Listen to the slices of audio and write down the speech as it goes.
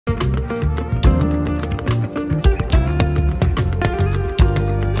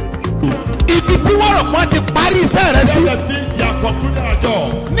tọrọ pọ́n ti parí iṣẹ́ rẹ sí.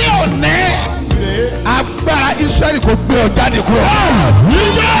 ní òní agbára Ísírẹ́lì kò gbé ọ jáde kúrò.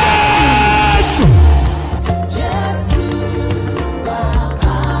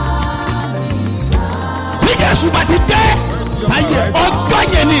 bí Jésù bá ti dé ayé ọjọ́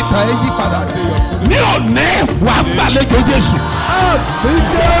yẹn ní ìtàn ẹ yí padà. ní òní wà gbàlejò Jésù.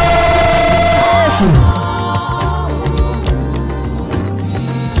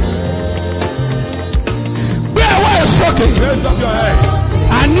 gbé ẹwọ́ ẹ̀ sókè.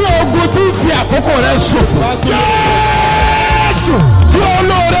 àní ogun tí ń fi àkókò rẹ ṣòfò. Jésù tí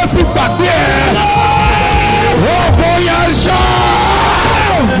olóore fi gbàgbé ẹ. ogun yẹn ṣọ́.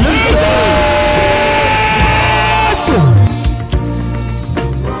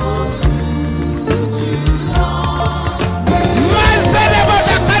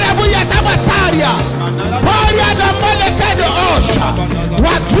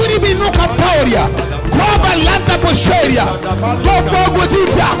 Waturi binuka pauria, koba lanta posheria, gbogbo ogun tí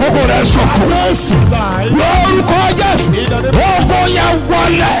fi àkókò rẹ ṣòfò. Lórúkọ Jésù, ogun yẹn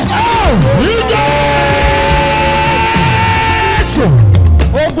wọlé.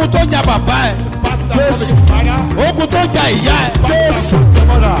 Ogun tó jà bàbá ẹ, ogun tó jà ìyá ẹ,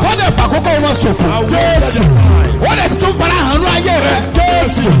 wọ́n lè fàkókò wọn ṣòfò. Wọ́n lè tún fara hàn ní ayé rẹ.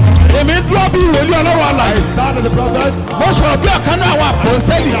 Èmi dúró bí wòlíì Ọlọ́run alààyè. Mo sọ̀rọ̀ bí ọ̀kan náà àwọn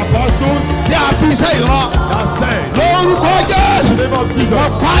àpòstélì tí a fi iṣẹ́ ìran. Lórúkọ Jésù,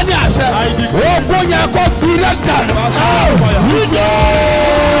 wọ́n pa á ní àṣẹ. Ogun yẹn kó bílẹ̀ dànù.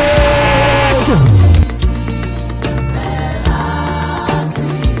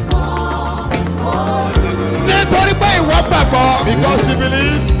 Nítorí pé ìwọ gbàgbọ́.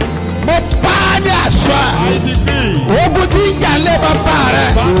 Mo pa á ní àṣẹ. Ogun tí ń jà lé bàbá rẹ.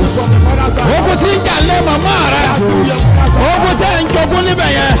 Ogun tí ń jà lé màmá rẹ. Ogun tí ń jogún níbẹ̀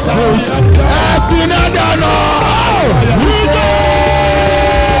yẹn. Ẹ gbiná dànù.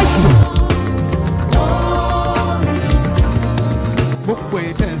 Gbogbo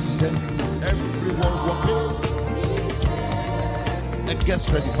èyí tẹ̀ ń ṣiṣẹ́. Ẹ get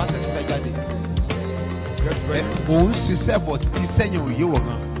ready. Pásítọ̀ ti fẹ́ jáde. Òun ṣiṣẹ́ but iṣẹ́ yẹn ò yé wọ̀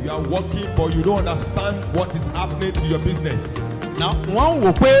gan. You are working, but you don't understand what is happening to your business. Now, wọ́n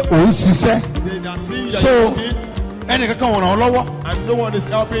wò pé òun ṣiṣẹ́. They are seeing that So, you're working, ẹnìkankan wọ̀n ràn ọ́ lọ́wọ́. and no one is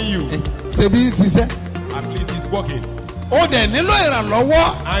helping you. Ṣebí ń ṣiṣẹ́. At least he's working. Ó dẹ̀ nílò ìrànlọ́wọ́.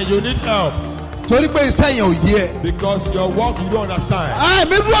 And you need help. Torí pé iṣẹ́ yẹn ò yé ẹ. Because your work you don't understand.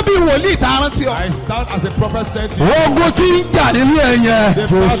 Mi dúró bí wòlíì tá a rántí ọ. I stand as a prophet sent to you. Ogun tí ń jà nínú ẹ yẹn. The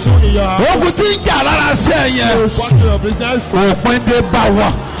battle in your house. Ogun tí ń jà lára ṣẹ́ ẹ yẹn. What your business? Òpin dé bá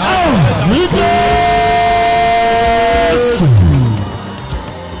wọn.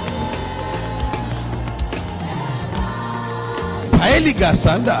 Paeli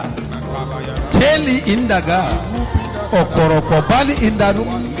gasanda. Teli indaga. Okoroko bali indanu.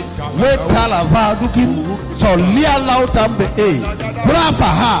 Wetala vadukin. Solia lautambe e. Brapa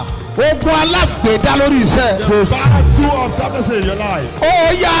ha. Ogun alágbèdá lórí iṣẹ́. Battle of darkness in your life. Ó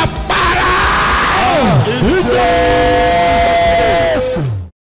yá para.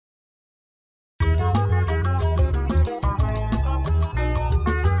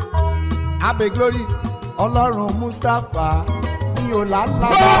 Abe glory Ọlọ́run Mustapha ní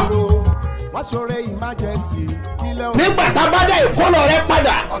Ọ̀làlàbàrò wọ́n ṣoore emergency kílẹ̀ òun. Nígbà tá a bá dá ìkólọ rẹ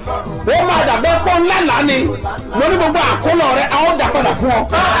padà ó máa dàbẹ́ pọ́n ńlá lánì lórí gbogbo àkólọ rẹ a ó dà padà fún ọ.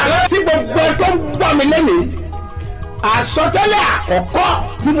 Tí gbogbo ẹ tó ń gbọ́ mi lẹ́yìn àsọtẹ́lẹ̀ àkọ́kọ́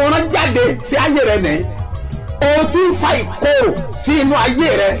tí mo rán jáde sí ayé rẹ nìyí o tún fa ìkorò sí inú ayé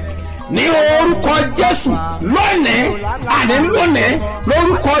rẹ ní orúkọ Jésù lónìí àní lónìí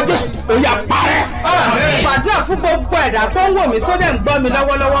lórúkọ Jésù ó yá parẹ́. Gbàdúrà fún gbogbo ẹ̀dá tó ń wò mí tó dẹ̀ ń gbọ́ mi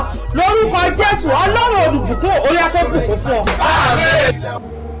lọ́wọ́lọ́wọ́ lórúkọ Jésù Ọlọ́run olùbùkún ó yá kó bùkún fún ọ.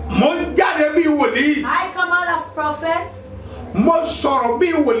 Mo ń jáde bí wòlíì. I come out as prophet. Mo sọ̀rọ̀ bí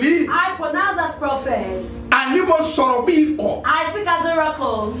wòlíì. I pronounce as prophet. Àní mo sọ̀rọ̀ bí ikọ̀. I speak as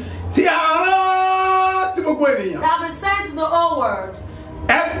oracle. Tí a rán sí gbogbo ènìyàn. That will be sent to the whole world.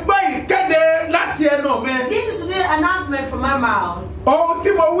 Ẹgbẹ́ ìkéde láti ẹnu mi. This is the announcement from my mouth. Ohun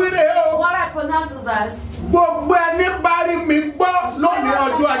tí mo wí rèé o. What I pronounce is this. Gbogbo ẹni bá rí mi gbọ́ lónìí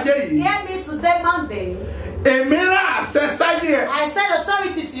ọjọ́ ajé yìí. Hear me today Monday. Èmi rán àṣẹ sáyé ẹ. I send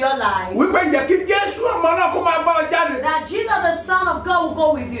authority to your life. Wípé jẹ́ kí Jésù ọmọ náà kó máa bá ọ jáde. That Jesus the Son of God will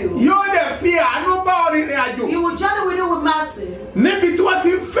go with you. Yóò dẹ̀ fi àánú bá ọ rìnrìn àjò. He will journey with you with mercy. Níbi tí wọ́n ti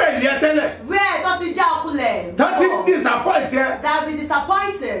ń fẹ́ ìlẹ́ tẹ́lẹ̀. Where don't you jaculate? Don't you disappoint yẹ. That will be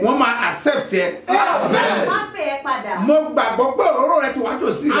disappointed. Wọ́n máa accept yẹ. Amen. Mo gbàgbọ́ pé òróró rẹ ti wá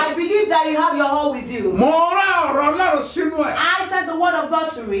tòsí rẹ. I believe that you have your whole with you. Mo rán ọ̀rọ̀ Ọlọ́run sínú ẹ̀. I sent the word of God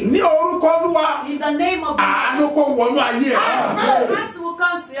to read. Ní orúkọ Olúwa. In the name of God. Àánú kó wọnú ayé ẹ̀. Mercy will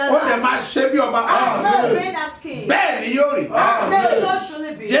come to your Ó dẹ̀ life. máa ṣe bí ọba. Reign as king. Bẹ́ẹ̀ ni yóò rí. So shall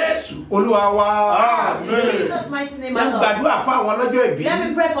it be. Jésù Olúwa wa. In Jesus' mighty name, Jẹ́ my Lord. gbàdúrà fún àwọn ọlọ́jọ́ ìbí. Let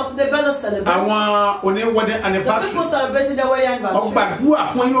me pray for today brother celebrate. Àwọn oníwọ́dẹ The anniversary. people celebrating their wedding Ó anniversary. gbàdúrà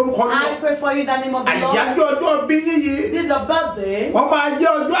fún yín lórúkọ I Olúwa. pray for you in the name of the Lord. Àyájọ́ ọjọ́ bí yíyí. This is your birthday. Wọ́n máa jẹ́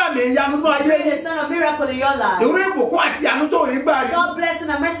ọjọ́ àmì ìyanu nínú ayé Pray yín. the son of miracle in your life. Ìwé ìbùkún àti àánú tó rí gbà rí. God blessing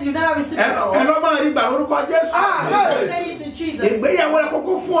and mercy you've never received Ẹ before. lọ́ máa rí gbà lórúkọ Jésù. Pray it in Jesus. Ìgbéyàwó rẹ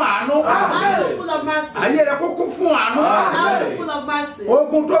kókó fún àánú. I'm full of mercy. Ayé rẹ kókó fún àánú. I'm full of mercy.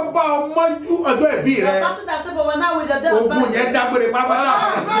 Ogun tó bá ọmọ ju ọjọ́ ìbí The rẹ. battle that said, but we're now with the devil. Ogun yẹn dágbére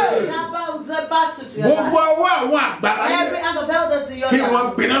pátápátá. That battle to your Gbogbo life. ọwọ́ àwọn àgbàlá Every yẹn hand of elders in your kí life.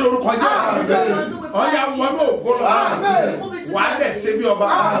 wọ́n gbiná lórúkọ Jésù. Ọ̀yà wọnú ògo lọ. Wà á dẹ̀ ṣe bí ọba.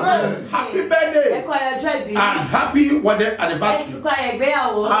 Happy birthday Ẹ̀kọ́ ẹ̀jọ́ ìbí. and happy wedding anniversary. Ẹ̀sùnkọ́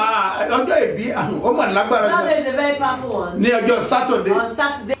ìgbéyàwó. Ọjọ́ ìbí ó mà lágbára That jù. is a very powerful one. Ní ọjọ́ Saturday On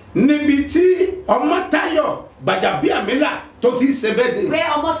Saturday, níbi tí Ọmọ́táyọ̀ Gbàjàbíàmílà tó ti ń ṣe birthday. where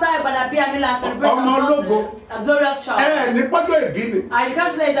Omotayo Gbadabiamila celebrated Ọmọ ológo. a glorious child. Ní pọ́jọ́ ìbí ni. And you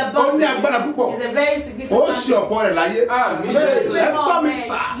can't say the Ó ní birthday agbára púpọ̀. is a very Ó significant. ṣe ọ̀pọ̀ rẹ̀ láyé. Ẹ gbọ́ mi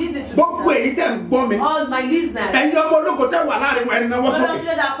sà. Gbogbo èyí tẹ̀ ń gbọ́ mi. All my listeners. Ẹ̀yin ọmọ ológo tẹ́ wà láàrin wọn ẹni náwó God sókè.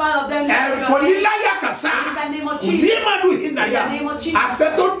 show that part of them is Kò ní láyà kàsá. in the name of Kò ní Jesus. màdù ìdáyà. In the name of Jesus. Àṣẹ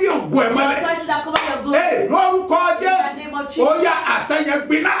tó ní ògùn ẹ̀ The mọ́lẹ̀. authority that cover your glory. Lórúkọ In the name of Jésù. Jesus. Ó yá àṣẹ yẹn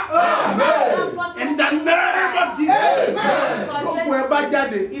gbiná. In the name of Jesus. Gbogbo ẹ bá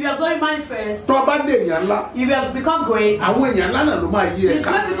jáde. If your glory manifest, Tó bá dé èèyàn ńlá. you will become great. Àwọn èèyàn ńlá náà ló máa yí ẹ It's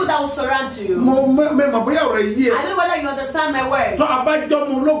ká. great people that will surround you. Mo mọ̀ bóyá ọ̀rọ̀ yìí ẹ. I don't know whether you understand my word. Tó a bá jọ́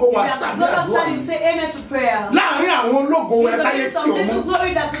mu ológo wà If you sàbí are àdúrà glorious, you yìí. say amen to prayer. Láàárín àwọn ológo In rẹ the táyé midst tí of o little mú.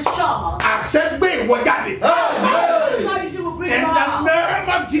 glory that is sure. Àṣẹ gbé ìwọ jáde. Authority will bring In you the out. name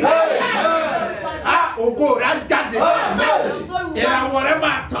of Jesus. Ògo rẹ á jáde. Ìràwọ̀ rẹ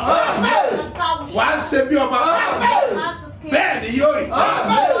máa tàn. Wà á ṣe bí ọba. Bẹ́ẹ̀ ni yóò rí.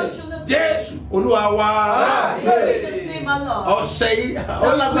 Jésù Olúwa wa. Ọ̀sẹ̀ yìí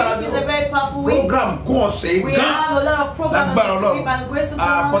ó lágbára This week is a very powerful week. program kún ọ̀sẹ̀ yìí We gan. have a lot of programs Lágbára this week by the grace of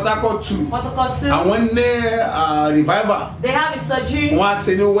Ọlọ́run. Port God. Harcourt 2. Protocol 2. Àwọn ní revival. They have a surgery. Wọ́n á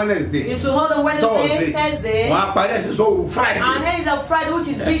ṣe ní Wednesday. It will hold on Wednesday, Thursday. Thursday, Wọ́n á parí ẹ̀sìn sọ́wọ́ Friday. and then on Friday, which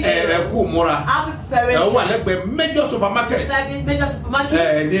is Ẹ video. kú múra. Happy Ẹ wà preparation. lẹ́gbẹ̀ẹ́ major supermarket. Serving major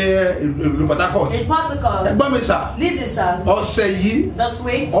supermarket Ní ìlú Port Harcourt. in Protocol. Ẹ gbọ́ mi sà. Listen, sir. Ọ̀sẹ̀ yìí This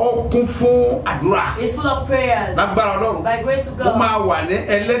week ó kún fún àdúrà. is full of prayers. Lágbára Ọlọ́run. By grace of Ó God. máa wà ní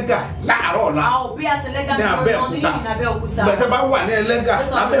Ẹlẹ́gà láàárọ̀ ọ̀la. I will be at a legacy Ní ceremony Abẹ́òkúta. in Abeokuta. Bẹ̀tẹ̀ bá wà ní Ẹlẹ́gà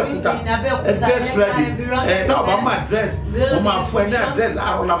This one lábẹ́òkúta. will be in Abeokuta, Ẹ get Ẹlẹ́gà ready. environment. Táwọn bá máa dress. Really Ó máa fún ẹ ní description. address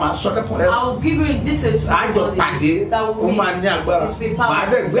láàárọ̀ ọ̀la máa sọ dẹ́kun rẹ. I will give you in details to Àjọ everybody pàdé. that Ó will máa ní agbára. It will be Màá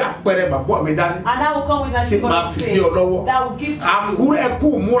powerful. dẹ̀ gbé àpẹẹrẹ bàbá mi dání. And I will come with my Tí máa fi lé ọ lọ́wọ́. that will give to you. Àkúrẹ́ kú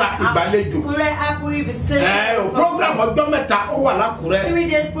múra ìgbàlejò. Akure Akure visitation. Program ọjọ́ mẹ́ta ó wà lákúrẹ́. 3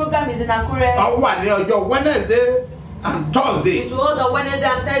 days program is in Akure. Ó wà ní ọjọ́ Wednesday and Thursday. It will hold on Wednesday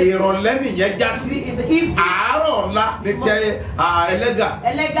and Thursday. Ìrọ̀lẹ́ nìyẹn já sí. In the evening. Àárọ̀ ọ̀la ní ti Ẹlẹ́gà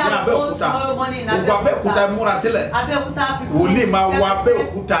Ẹlẹ́gà ní will hold Abẹ́òkúta. tomorrow morning in Gbogbo Abẹ́òkúta múra sílẹ̀. Abeokuta people. Wòlíì máa wọ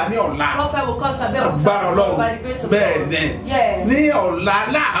Abẹ́òkúta ní ọ̀la. Prophet will come to Abeokuta. Agbára Ọlọ́run. By the grace of Bẹ́ẹ̀ God. ni. Yeah. Ní ọ̀la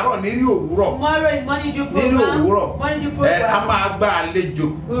láàárọ̀ ní Iri Owuro. Tomorrow is morning due Ní Iri program. Owuro. Morning due A program. máa gba àlejò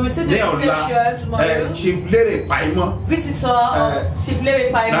We will receive the ní ọ̀la. invitation tomorrow. Chief Lérè Pàímọ́. Visitor Chief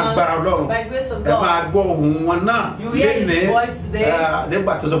Larry Paiman. Lágbára Ọlọ́run. By the grace of Ẹ máa God. gbọ́ ohùn wọn náà. You hear his voice today.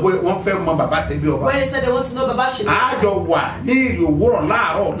 Nígbà tó sọ pé wọ́n fẹ́ mọ Babasebioba. When they said they want to know Babasebioba. Àjọ wà ní Iri Owuro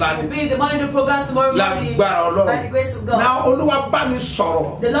láàárọ̀ ọ̀la ni. We'll be in the morning due program tomorrow morning. Lágbára Ọlọ́run. By the grace of God. Náà Olúwa bá mi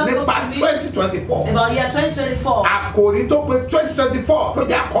sọ̀rọ̀ The Lord spoke nípa to me 2024. About year 2024. Àkòrí tó pé 2024 tó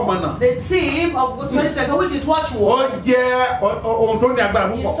jẹ́ àkọ́mọ́nà. The theme of 2024, which is Ó watchword, jẹ́ ohun tó ní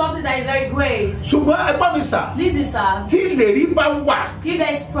agbára is púpọ̀. something that is very great. Ṣùgbọ́n ẹ bá mi sà. Listen, sir. Tí ìlérí bá wà. If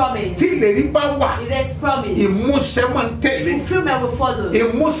there is promise, Tí ìlérí bá wà. if there is promise, Ìmúṣẹ máa ń tẹ̀lé. fulfillment will follow.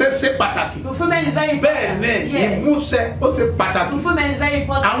 Ìmúṣẹ ṣe pàtàkì. Fulfillment is very Bẹ́ẹ̀ important. ni Yeah. ìmúṣẹ ó ṣe pàtàkì. Fulfillment is very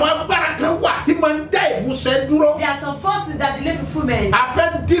important. Àwọn agbára kan wà tí máa ń dá ìmúṣẹ dúró. There are some forces that delay fulfillment. A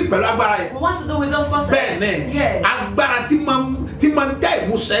fẹ́ dín pẹ̀lú agbára yẹn. We want to do with those forces. Bẹ́ẹ̀ ni Yes. agbára tí máa ń dá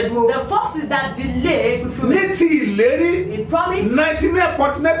ìmúṣẹ dúró. The forces that delay fulfillment. Ní ti ìlérí. In promise,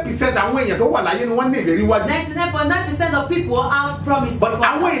 99.9% àwọn èèyàn tó wà láyé ni wọ́n ní ìlérí wájú. 99.9% of people have promise. But before.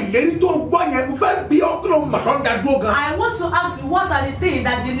 àwọn ìlérí tó gbọ́ yẹn mo fẹ́ bí ọkùnrin mọ̀tọ́ ń da dúró gan. I want to ask you, what are the things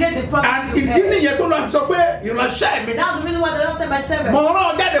that delay the promise And to ìdí happen? nìyẹn tó lọ fi sọ pé ìránṣẹ́ mi. That's the reason why the Lord said my servant. Mo rán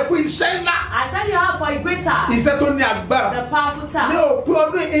ọ jáde fún iṣẹ́ ńlá. I send you out for a great task, Iṣẹ́ tó ní agbára. the powerful Ní task. òpin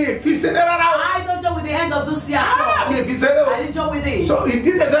ọdún I don't joke with the end of this year. I didn't joke with it. So it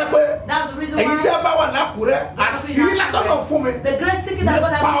didn't happen. That's the reason Èyí why. tẹ́ bá wà lákùrẹ́, àṣírí látọ̀dọ̀ fún mi. The great secret that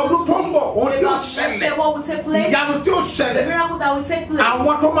God has Nípa ọdún tó ń bọ̀, ohun tí ó about ṣẹlẹ̀, what will take place, ìyanu tí ó the ṣẹlẹ̀, miracle that will take place,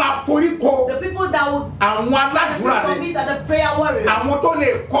 àwọn tó máa forí ko, the people that will àwọn aládùúrà ni, are the prayer warriors, àwọn tó lè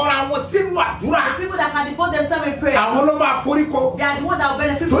kọ́ra wọn sínú àdúrà, the people that can devote themselves in prayer, àwọn ló máa forí ko. they are the ones that will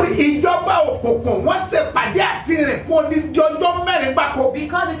benefit Torí from it. ìjọba òkùnkùn wọ́n ṣe pàdé àti rìn fún odidi ọjọ́ mẹ́rin gbáko.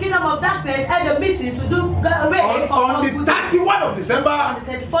 Because the kingdom of darkness had a meeting to do rain for On the 31st of December on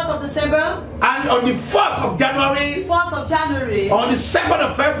the 31st of December, and on the 4th of January, 1st of January, on the 2nd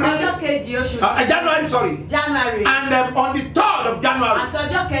of February, ọjọ́ kejì oṣù January, sorry, January, and on the 3rd of January. àti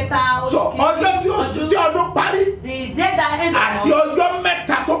ọjọ́ kẹta oṣù So ọjọ́ tí oṣù tí ọdún parí the day that ended àti ọjọ́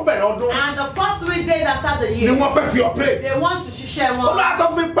mẹ́ta tó bẹ̀rẹ̀ ọdún and the first weekday that start the ni year, wọ́n fẹ́ fi operate. they want to ṣiṣẹ́ wọn. Olúwa sọ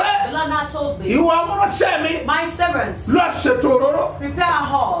fún mi pé The Lord now told me, ìwọ amúránṣẹ́ mi my servants, lọ ṣètò òróró. prepare a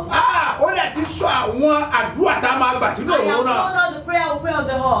hall. Ó dẹ̀ ti sọ àwọn àdúrà tá a máa gbà sínú I have òróró told náà. us the prayer will pray on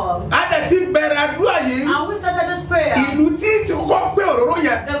the hall. A dẹ̀ ti bẹ̀rẹ̀ àdúrà yìí. And we started this prayer. Ìlú tí ti kọ́kọ́ gbé òróró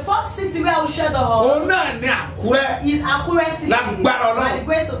yẹn. The first city where I will share the hall Òun náà ni Àkúrẹ́. is Akure City. Lágbára Ọlọ́run. By the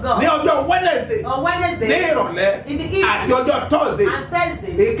grace of God. Ní ọjọ́ Wednesday. On Ní Wednesday, ìrọ̀lẹ́. in the evening, Àti ọjọ́ Thursday. and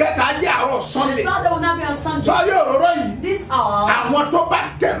Thursday. Ìkẹta jẹ́ àárọ̀ And the Sunday. third day will not be on Sunday. Sọ́rí òróró yìí. This hour, Àwọn tó bá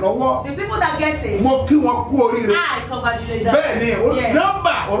tẹ̀ lọ́wọ́. the people that get it, Mo kí wọn kú oríire. I congratulate them. Bẹ́ẹ̀ni, Yes.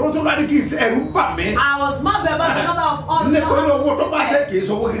 nọ́mbà òróró tó bá ní kí n ṣe ẹ̀rù bà mí. I was marveled about the number of all the Nítorí owó tó bá numbers ṣe kì í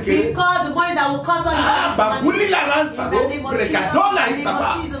sọ owó kékeré. because the money that will cost us Bàbúlì lára ń sàdó bèrèkàdọ́là yìí sábà.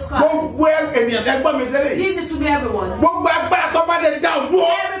 Gbogbo ènìyàn ẹ gbọ́ mi tẹ́lẹ̀. Listen to me, everyone. Gbogbo agbára tó bá lè dá ojú ọ.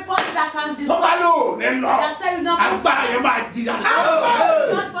 Every force that can Tó bá destroy, lò ní lọ. that say you not Agbára yẹn máa jìyà.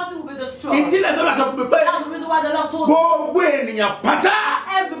 that force will be destroyed. Ìdílé tó bá sọ fún mi pé That's the reason why the Lord told me gbogbo ènìyàn pátá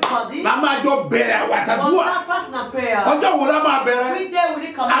everybody la máa jọ bẹ̀rẹ̀ must àwàtàdúrà. start fasting and prayer. Ọjọ́ wo la máa bẹ̀rẹ̀? Every day will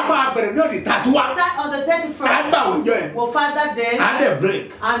it come A máa bẹ̀rẹ̀ ní òdì tàtúwà. start on the A 31st. gbà wọ́jọ́ yẹn. We'll fast that day A dẹ̀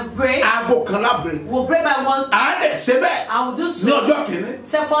break. and pray. Aago kan lá break. We'll pray by one. A dẹ̀ ṣe bẹ́ẹ̀ I will do ní so. ọjọ́ kìíní.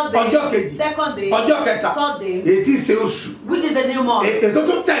 Second day, Ọjọ́ kejì. second day, Ọjọ́ kẹta. third day, Ètí ṣe oṣù. which is the new month. Ètò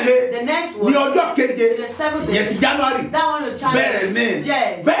tó tẹ̀lé The next ní one, ọjọ́ keje the seventh ìyẹn ti day. January. That one will challenge. Bẹ́ẹ̀ ni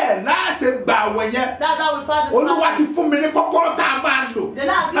Yeah. bẹ́ẹ̀ láàṣẹ gbà àwẹ̀ yẹn. That's how we fast the Olúwa ti fasting. fún mi ní kọ́kọ́rọ́ tá a máa lò. The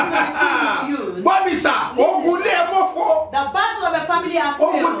Lord gives me the key to use. Bọ́bí sà, ogun lé ẹ mọ́ fọ́. The battle of a family has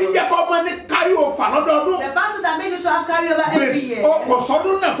Ogun ti failed. jẹ́ kọ́ ọmọ ní kárí òfà lọ́dọọdún. The battle that made you to have carry over every Gbèsè year. ọkọ̀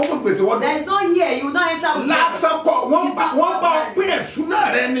sọdún náà kó mọ̀ gbèsè wọ́dún. There is no year you will not enter with Lásán debt. kọ̀ wọ́n bá ọ pín ẹ̀sùn náà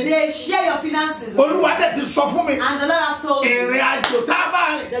rẹ ni. They share your finances. Olúwa dẹ̀ ti sọ fún mi. And the Lord has told you Ìrìn àjò tá a bá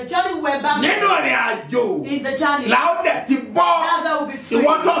rìn. the journey we went back Nínú ìrìn àjò in the journey. làó dẹ̀ ti bọ́. That's how we'll be free.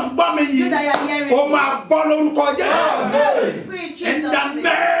 Ìwọ tó ń gbọ́ mi You that yìí, you are hearing o me. máa bọ́ lórúkọ Jésù. Free in In Jesus' the name.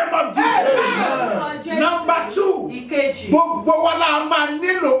 name of Jesus. Number 2. Ìkejì. Gbogbo wa la máa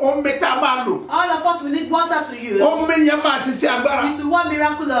nílò omi tá a máa lò. All of us we need water to use. Omi yẹn máa ṣiṣẹ́ agbára. It will work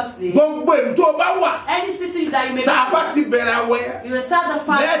miraculously. Gbogbo èyí tó bá wà Any city that you may tá a bá be, ti bẹ̀rẹ̀ àwẹ̀ yẹn. you will start the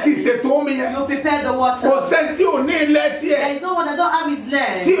fast. Lẹ́ẹ̀tì ṣètò omi yẹn. You prepare the water. Kò sẹ́ni tí ò ní ilẹ̀ There tiẹ̀. is no one that don't have his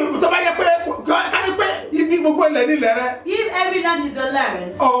land. Tí tó bá yẹ pé ká ní pé ibi gbogbo ilẹ̀ nílẹ̀ rẹ. If every land is your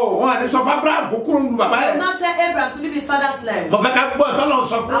land, Wọn àti sọ fún Abraham kó kúrò nínú bàbá you will yẹn. not tell Abraham to leave his father's land. Mo fẹ́ ká gbọ́ ìtọ́lọ̀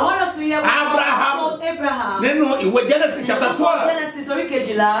sọ I fún want us to hear what God Abraham. told Abraham. nínú ìwé Genesis In the chapter book 12. of Genesis, orí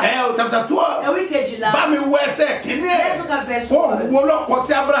kejìlá. Chapter 12. Orí kejìlá. Bá mi wọ ẹsẹ̀ kìíní ẹ̀. Let's look at verse Ó 1. wo lọ́kọ̀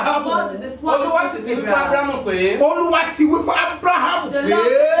sí Abraham. God did this promise Olúwa sì to ti wí fún Abraham. Ábúráhámù pé Olúwa ti wí fún Abraham The pé Lord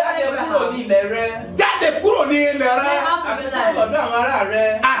said jáde to kúrò ní Abraham, ilẹ̀ rẹ jáde kúrò ní ilẹ̀ rẹ "Get out of àti the kúrò land lọ́dọ̀ àwọn ará rẹ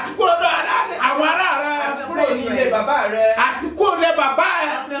àti kúrò lọ́dọ̀ àwọn ará rẹ àti kúrò ní ilé bàbá rẹ àti kúrò lé bàbá ẹ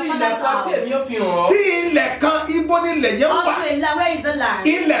sí ilẹ̀ kan tí èmi ó fi hàn ọ́. sí ilẹ̀ kan ibo ni ilẹ̀ yẹn wà Also, in land, where is the land?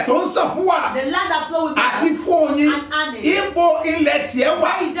 ilẹ̀ tó ń sàn fún wàrà The land that flow with àti milk fún oyin and honey. ibo ilẹ̀ tiẹ̀ wà.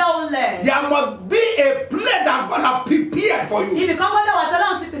 Where is your own land? There must be a place that God has prepared for you. Ibi kan gbọ́dọ̀ wà tọ́lá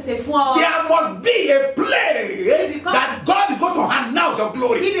ti pèsè fún ọ. There must be a place that God is going to announce your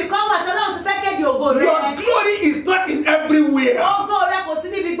glory. Ibi kan wà tọ́lá ti fẹ́ kéde ògo rẹ. Your glory is not in everywhere. Ògo rẹ kò sí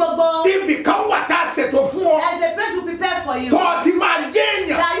níbi gbogbo. Ibi kan wà tá a ṣètò fún ọ. There is a place we prepare for you. Tó o ti máa jẹ́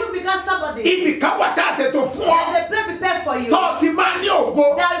èèyàn. That you become somebody. Ibi kan wà tá a ṣètò fún ọ. There is a place prepared for you. Tó o ti máa ní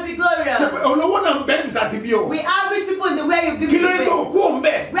ògo. That will be glorious. Olówó náà ń bẹ́ẹ̀ níta ti bí o. We have rich people in the way you be Kí ló dé tó prepared. kú òun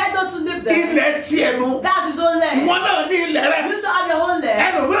bẹ́ẹ̀? Where don't you live there? Ilẹ̀ tiẹ̀ nu. That's his own land. Ìwọ náà ní ilẹ̀ rẹ. You also have your own land.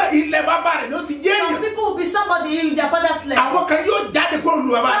 Ẹlòmíràn ilẹ̀ bàbá rẹ̀ ló ti jẹ́ Some èèyàn. people will be somebody in their father's land. Àwọn kan yóò jáde kúrò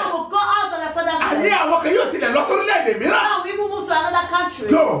lu bàbá Some rẹ̀. will go out of their father's land. àní àwọn kan yóò tilẹ̀ lọ sórílẹ̀-èdè mìíràn. Some people move to another country.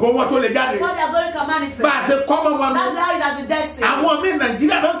 kí ògo wọn tó lè jáde. Before their glory can manifest. bá a ṣe kọ́ mọ́ wọn. That's how it has been destined. àwọn míì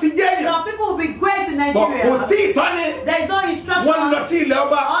Nàìjíríà náà ti jẹ́ èèyàn. Some people will be great in bọ̀ Nigeria. kò tí ì tọ́ni. There is no instruction. wọ́n lọ sí ilẹ̀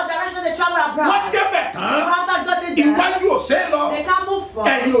ọba. All direction they travel abroad. wọ́n débẹ̀ tán. After getting there, iwájú ò ṣe é lọ. they can't move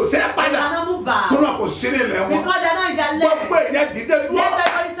forward. ẹ̀yìn ò ṣe é They padà. cannot move back. tó náà kò sí ní ilẹ̀ wọn. Because they're not in their leg. gbogbo èèyàn dìde dúró. Let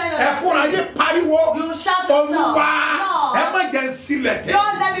everybody stand on ẹ their fúnra feet. yín pariwo. You shout yourself. Olúwa No. ẹ má jẹ́ ń sílẹ̀ tẹ̀.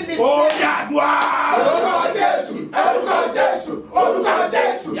 Don't let me be ó scared. yàdúrà. orúkọ Jésù orúkọ Jésù orúkọ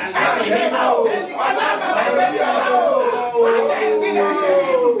Jésù ẹ̀mí mímọ́ o ọlọ́run ẹ̀sẹ̀ bí ọ̀rọ̀ o àjẹsílẹ̀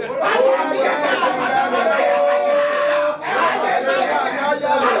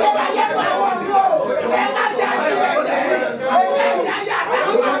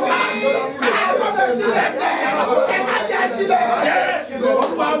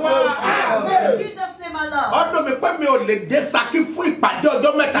Jesus' name alone. ọdún mi pé mi ò lè dé Ṣakí fún ìpàdé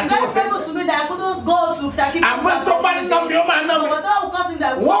ọjọ́ mẹ́ta It's tí wọ́n very ṣe. painful to me that I couldn't go to Ṣakí. àmọ́ tó bá ná mi ó máa ná mi. Whatever will cost me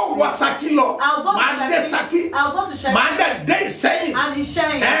that wọ́n wọ Ṣakí lọ. I'll go to màá dé Ṣakí. Ṣakí. I'll go to Ṣakí. màá dẹ̀ dé Ìṣẹ́yìn. And in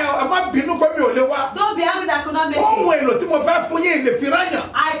Ṣẹ́yìn. ẹ má bínú pé mi ò lè wá. Don't be angry that I could not make ohun it. èlò tí mo fẹ́ fún yín lè fi ráyàn.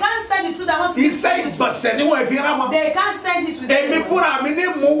 I can't send it to them. I want to iṣẹ́ give it to ìgbọ̀nsẹ̀ ni wọ́n fi rán mọ́. They can't send it with èmi them. fúnra mi ní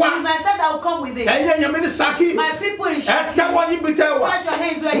mú wá. It's myself that will come with it. ẹ̀yin ẹ̀yàn mi ní Ṣakí. My people in ẹ Ṣakí. tẹ́wọ́ níbi tẹ́ wà. Stretch your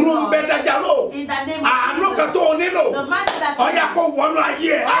hands where you are. rúmbẹ́ dájà ló. In the name of àánú kan Jesus. tó o nílò. The mercy that ọ̀yà kó wọnú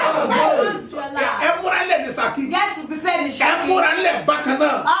ayé ẹ̀. Come to your ẹ life. múra lẹ̀ ní Ṣakí. Get to prepare in ẹ Ṣakí. múra lẹ̀ bákan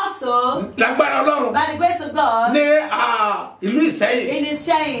náà. Also, lágbára Ọlọ́run. by the grace of God, ní ìlú Ìṣẹ́yìn. in His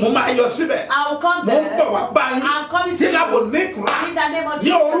Ṣẹ́yìn, mo máa yọ síbẹ̀. I will come mo ń there. bọ̀ wá bá yín. I'm coming to tí lábò you. ní ìkura. In the name of ní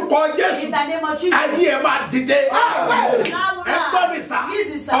Jesus. orúkọ Jésù. In the name of Jesus. ayé ẹ máa dìde. Now, ẹ gbọ́ mi sá.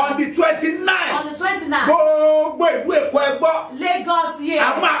 Listen, sir. on the 29. On the 29th, gbogbo ìlú Èkó ẹ gbọ́. Lagos here, a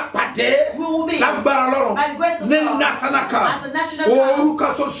máa pàdé. we will meet. lágbára Ọlọ́run. By the grace of ní God. national camp. As a national camp. orúkọ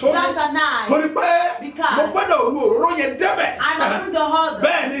ṣoṣo. That's a night. torí pé Because mo gbọ́dọ̀ ru òróró yẹn débẹ̀. I must bring the whole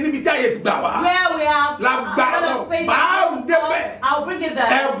bẹ́ẹ̀ ni níbi tí àyè ti gbà wá. where we have Lágbára a lot Ọlọ́run. of space. Máa rù débẹ̀. I'll bring it there.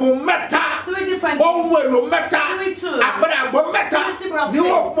 ẹ̀bùn mẹ́ta. 3 different ohun èlò mẹ́ta. 3 tools. àpẹẹrẹ àgbọ̀ mẹ́ta. 3 symbol of ni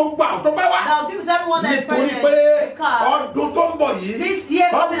wọ́n faith. fún gbà tó bá wá. That will give to everyone that is nítorí present. pé Because ọdún tó ń bọ̀ yìí. this year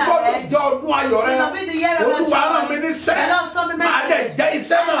coming ọgbọ́dọ̀ ahead, jẹ́ ọdún ayọ̀ rẹ. it will be the year of your Olúwa rán joy. mi níṣẹ́. The Lord sent me máa message. dẹ̀ jẹ́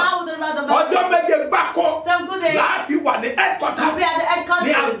iṣẹ́ And náà. how will the rather ọjọ́ méje gbáko. 7 good days. láàfin wà ní headquarter. We'll be at the headquarters.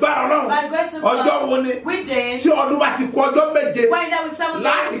 ní agbára Ọlọ́run. By the grace of God. ọjọ́ wo ni. Which day? tí ọdún bá ti kú ọjọ́ méje. When there will 7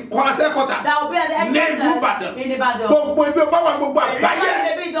 láti days. kọ́ra headquarter. That will be at the ní ìlú headquarters Ìbàdàn. in Ibadan. gbogbo ibi ọba wa gbogbo Everybody àgbáyé.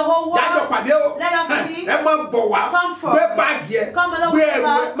 may be in the whole world. jájọ pàdé o. Let us meet. ẹ máa bọ̀ wá. Come from. gbé báàgì ẹ. Come along gbé with ẹrù your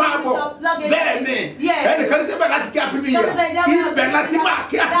ẹ. máa bag, bọ̀. with your luggage. bẹ́ẹ̀ ni. Yes. ẹnìkan ní sẹ́bẹ̀ láti kí happy new year. Some say they will ibẹ̀ have láti to máa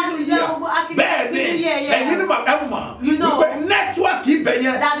kí happy That new is year. where we will happy bẹ́ẹ̀ ni. New Year, yeah. ẹ̀yin ni màá mọ̀. You know. wípé nẹ́tíwọ́ọ̀kì ibẹ̀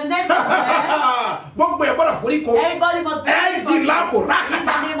yẹn. That the next one there, gbogbo ẹ̀ gbọ́dọ̀ forí ko. everybody must be ẹ̀jì lápò rákàtà. In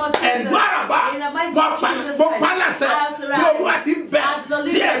the name of Jesus. ẹ̀dùn àràbà. In the mighty mo name of Jesus mo Christ. pálásẹ̀. I authorize. bí olúwa ti bẹ̀. As the tí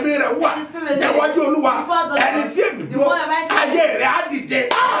leader. ẹ̀mí rẹ̀ wà. In the spirit. níwájú olúwa. Before the Lord. ẹni tí èmi The dúró. one arising. ayé rẹ̀ á dìde.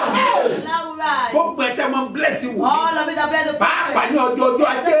 Now we rise. gbogbo ẹ̀ tẹ́ mọ bless wò All ní. of it that bless the pàápàá ní ọjọ́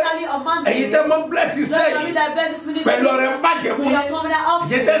ajé. especially on Monday. ẹ̀yin tẹ́ mọ bless Those of sẹ́yìn. it that bless this ministry. pẹ̀lú ọ̀rẹ́ májẹ̀mú We are yín. coming out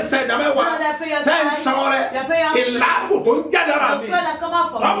yìí tẹ́ ń sẹ́ ìdámẹ́wàá. Those that pay your tẹ́ ń tithes. san ọrẹ. They pay your ìlàgùn tó ń jáde ara The mi. sweat that come out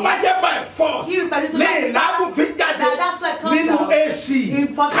from tọ́ba me. jẹ́ by force. Kí ìpẹ̀lú ní ìlàgùn fi jáde. That sweat comes nínú out. AC.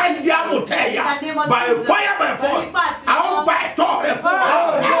 From kájíámù tẹ̀yà. In the name of by Jesus. fire by force. Nígbà tí a ó gba ẹ̀tọ́ rẹ fún wa.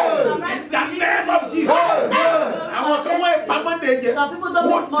 in the name of Jesus. àwọn tó wọ́n ìpamọ́ de jẹ. Some people don't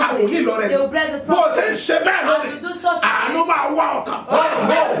wọ́n be small. ta wòlíì lọ rẹ. They will bless the bó o prophet. ti ń ṣe bẹ́ẹ̀ As lónìí. you do so today. àánú máa wá ọkàn.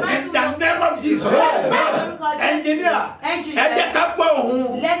 in the name of Jesus. Engineer, ẹ jẹ́ ká gbọ́ ohùn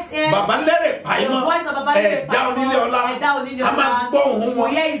Let's hear bàbá lẹ́rẹ̀ pàìmọ́ the voice of Baba Lere ẹ̀dá onílé ọlá Ẹ̀dá onílé a máa ọlá. gbọ́ ohùn wọn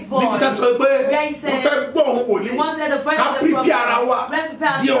We hear his voice. níbi tá a sọ pé Where he mo said, fẹ́ gbọ́ ohùn wòlíì once said the voice ká of the pípí prophet. ara wa Let's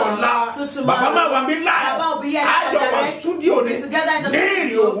prepare di ourselves ọ̀la to tomorrow. bàbá máa wà mí láì Baba will be here àjọ wà direct. stúdíò ní Together in the ní Iri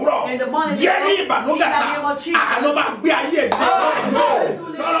studio. Owuro In the morning. yẹ ní ìbànúgàsà In the name of Jesus. àánú máa gbé ayé ẹ̀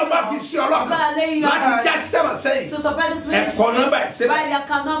tọ́lọ́ bá fi sí ọlọ́kan God lay in your láti heart. já sẹ́wọ̀n sẹ́yìn To supply this ministry. ẹ̀kọ́ nọ́mbà ẹ̀ sílẹ̀ By the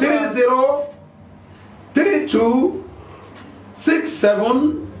account number.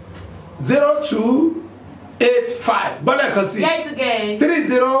 3032670285 bọ́lá kan sí Yet again.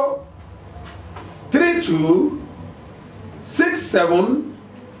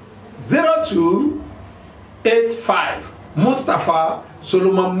 3032670285 Mustapha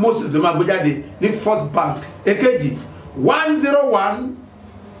Solomon Moses ló máa gbé jáde ní Fort Bank èkejì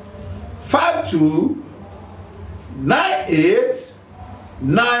 1015298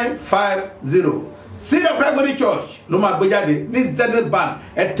 Syria Primary Church ló máa gbé jáde ní Zenith Bank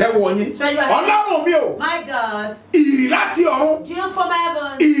ẹ tẹ́wọ́ yín Ọlọ́run mi o My God. ìrì láti ọ̀run Dew from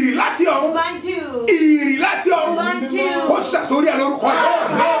heaven. ìrì láti ọ̀run Divine dew. ìrì láti ọ̀run Divine dew. kó sàtórí ẹ lórúkọ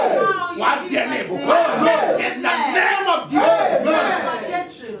yìí. Now What the name? In the name of Jesus.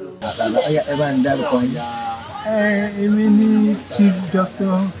 Èmi Chief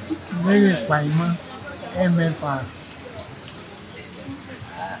Dr. Iri Owuro, MFR.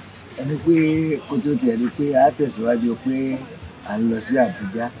 Ẹni pé kó tó tiẹ̀ rí pé a tẹ̀síwájú pé à ń lọ sí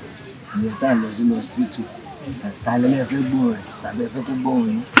Àbújá ní ẹ̀ta ń lọ sínú hospital ta lẹ́lẹ́ fẹ́ gbóhùn rẹ̀ tàbí ẹ fẹ́ kó gbóhùn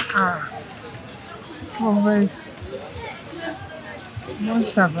yín. Prophet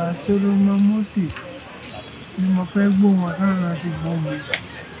Mọ́sàfà Solomon Moses ni mo fẹ́ gbóhùn ọ̀tá náà sí gbóhùn mi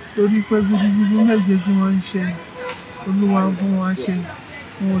torí pé gbogbo méje tí wọ́n ń ṣe Olúwa ń fún wọn ṣe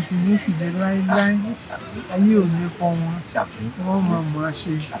wọn ò sì ní ṣìṣe láéláé ayé ò ní kọ wọn wọ́n máa mọ̀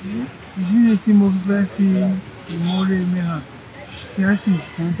ṣe ìdí ni tí mo fẹ́ fi ìmoore mi hàn kí wọ́n sì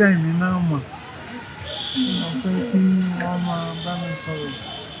tún dá èmi náà mọ̀ mo fẹ́ kí wọ́n máa bá mi sọ̀rọ̀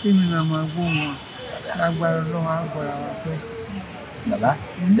kí èmi náà máa gbóhùn wọn lágbára Ọlọ́run àgbàrá wa pẹ́. Bàbá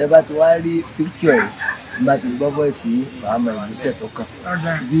ẹ bá ti wá rí píkíọ̀ yìí bá ti gbọ́ bọ́ọ̀sì yìí wàá mọ ìgbésẹ̀ tó kàn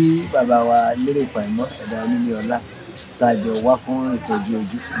bí bàbá wa Iri Owuro ẹ̀dá onílé ọlá tàjọ wá fún ìtọ́jú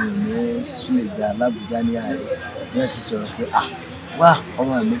ojú mi ò ní Súlẹ̀jà l'Àbújá ní ààrẹ wọ́n sì sọ̀rọ̀ pé wá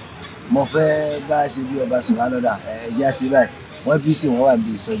ọmọ mi mo fẹ́ bá ṣe bí ọba sọ̀rọ̀ lọ́dà ẹ̀já sí báyìí wọ́n bí sì wọ́n wà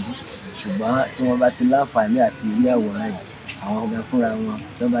níbi ìsọjí ṣùgbọ́n tí wọ́n bá ti láǹfààní àti rí àwòrán yìí àwọn ọmọ fúnra wọn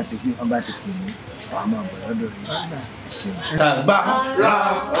tí wọ́n bá ti pè mí wàá máa bọ̀ lọ́dọ̀ yìí ẹ ṣeun. Tàgbára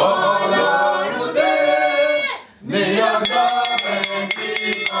Ọlọ́run dé ní ọjọ́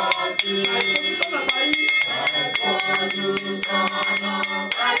Pẹ́ńtíkọ́sì.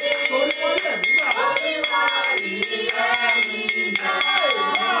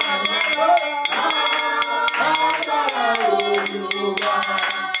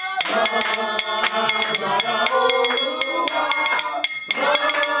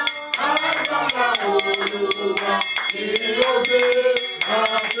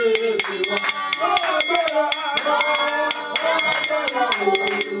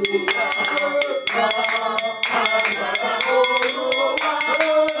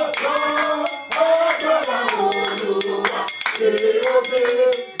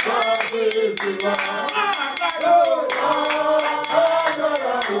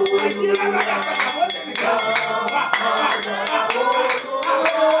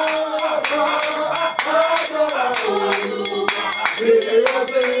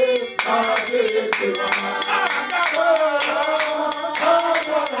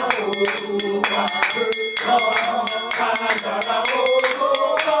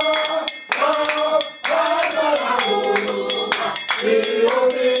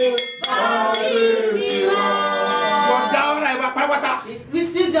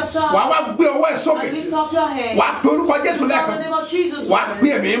 Wàá wá gbé ọwọ́ ẹ̀ sókè. Wàá pe orúkọ Jésù lẹ́ẹ̀kan. Wàá gbé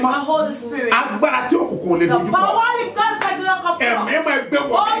ẹ̀mí mọ́. Agbára tí òkùnkùn lè dojú kọ. Ẹ̀mí mọ́ ẹgbẹ́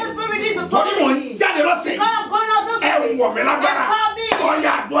wọ̀ mí. Torí mò ń jáde lọ́sẹ̀. Ẹ wọ̀ mí lágbára.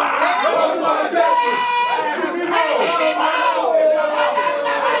 Ọ̀yà àdúrà.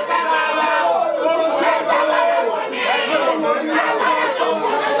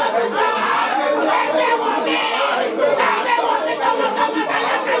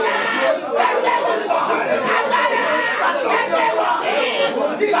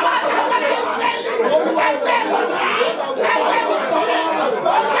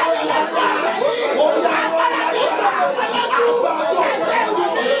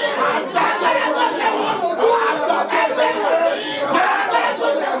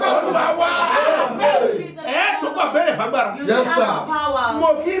 Yes, sir. Mo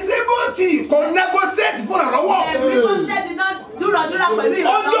fi síbòtì kò negotiate fún ìrànlọ́wọ́.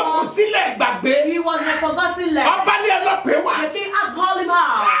 Ó lókun sílẹ̀ gbàgbé. Ọba ní ẹlọ́pẹ̀ wá.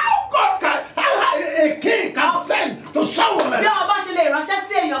 How God can a king can send to someone.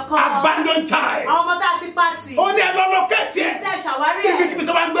 Abandon child. Ó ní ẹlọ́lọ́kẹ́tì ẹ̀. Ibi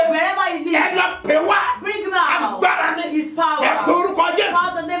tó bá ń gbé. Ẹlọ́pẹ̀ wá. Agbára ní. Ẹ pe orúkọ Jésù.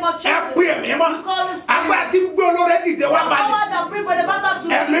 Ẹ pe ẹ̀mí mọ́. Agbára tí ń gbé olórí dìde wá bá ní.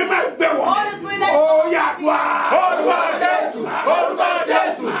 Ẹ̀mí máa gbé wọ̀. Ó yá wá. Orúkọ Jésù, orúkọ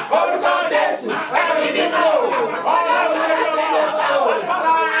Jésù, orúkọ Jésù, ẹ̀mí mímọ́.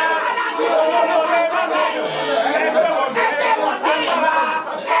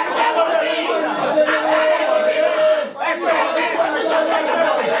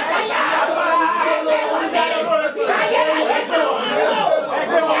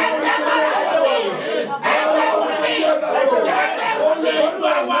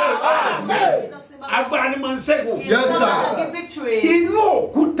 Agbára ni máa ń ṣẹ́gun. Yes, sir. Inú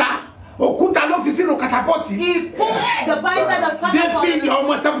òkúta ló fi sínú katapọ́ọ̀tì. He pushed the bicycle of David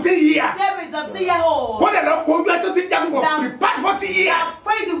ọmọ 17 years. David Kó dẹ̀ lọ kojú ẹ tó ti jagun bọ̀ prepare 40 years.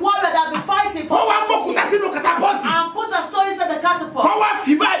 Fight the warrior that be fighting for. Kó wá fọkùtà sínú catapult. And put a stone inside the catapult. Kó wá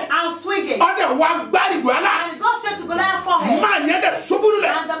fi báyìí. And swing it. Ọdẹ wá gbárí Gòlá. And go straight to Goliath's forehead. Máa yẹn dẹ̀ ṣubú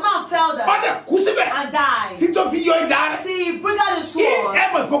lulẹ̀. And the man fell there. Ọdẹ kú síbẹ̀. And died. Títọ́ fi yọ ìdá rẹ̀. See, bring out the sword. Ẹ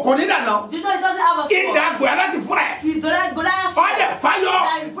mọ̀ kòkò ní ìdáná. Do you know he doesn't have a sword? Ìdá Gòlá ti fúnra ẹ̀. Goliath's Ọdẹ fáyọ.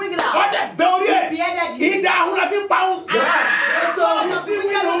 And bring it out. Ọdẹ bẹ orí ẹ̀. Ìdá ahun la fi ń pa òun.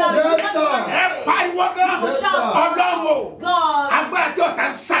 Ẹ pariwo gan. Ọlọ́run o. Agbára tí ọ̀tá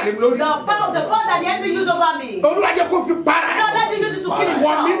ń sàlẹ̀ lórí. The force that the enemy use over me. Olúwa jẹ́ kó fi para ẹ̀. God, let me use it to kill himself.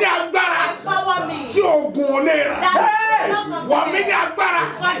 Wọ̀ mí ní agbára. Empower me. Tí oògùn ò lè rà. Wọ̀ mí ní agbára.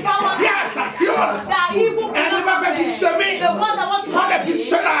 Tí àṣà sí ọ̀rọ̀. Ẹni bá fẹ́ fi ṣe mí. Kọ́ lè fi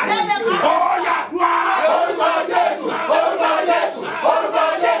ṣe ra ẹ̀. Ọ̀yà wá. Orúkọ Jésù, orúkọ Jésù, orúkọ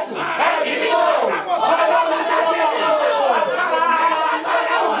Jésù, ẹ̀mí mímọ́.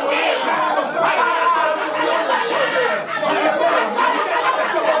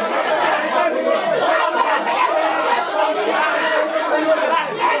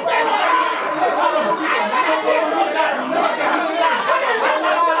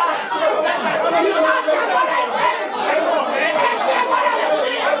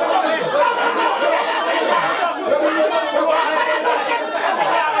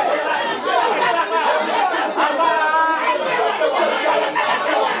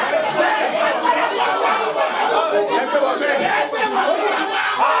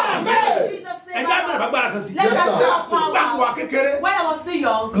 When I was still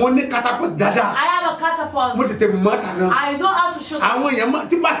young, mo ní catapult dada. I have a catapult. Mo tètè mọ ta gan. I know how to shoot. Àwọn èèyàn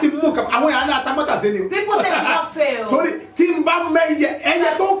tí bá ti mú kap àwọn èèyàn náà tamọ́tà sí ni. People say it's not fail. Torí tí n bá mẹ́yẹ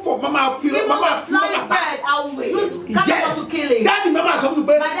ẹyẹ tó ń fò máa fi máa fi flying bird, I will use catapult to kill it. Daddy máa sọ fún mi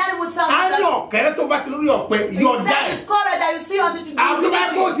pé. My daddy would tell me a that. ní ọ̀kẹ́rẹ́ tó bá ti lórí ọ̀pẹ yóò dá ẹ̀. The scarlet that you see on the tree. Àwọn tó bá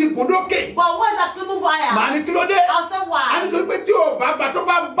kó ti gùn dókè. But what is that move higher? Màá ní kí ló dé. I'll say why. A ní torí pé tí o bá tó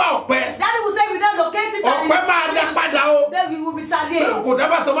bá bá ọ̀pẹ. Daddy will say we don't locate it. Ọ̀pẹ máa dá padà o. Then we will retaliate. Kò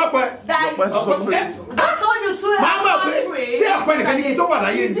dábàá sọ má pẹ́. I told you to country. Ṣé ọ̀pẹ nìkan ní kí tó wà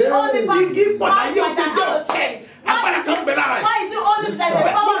láyé ni? Igi pọ̀ láyé ó ti jẹ́ ọ̀pẹ. Agbára kan bẹ lára yìí. Why is it only like the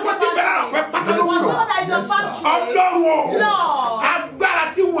power of the country? Ọlọ́run o. Agbára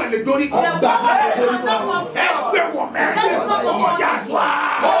tí wọ́n lè dorí kọ. Ẹgbẹ́ wọ̀ mẹ́. Ọjà wá.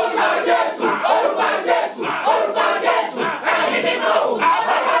 Orúkọ Jésù, orúkọ Jésù, orúkọ Jésù, ẹ̀mí mímọ́.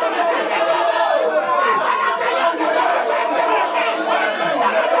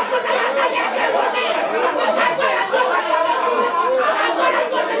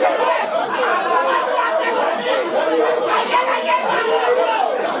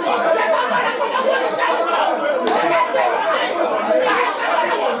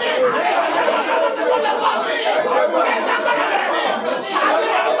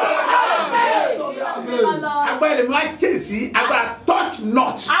 Agbára mi wá chèsì agbára touch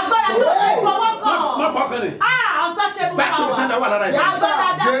not. Agbára tó ṣe fọwọ́ kàn. Má fọkàn ni. Untouchable power. Back to the center wà lára yìí.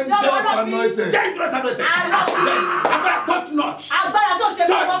 Dangerous anointed. Dangerous anointed. Agbára touch not. Agbára tó ṣe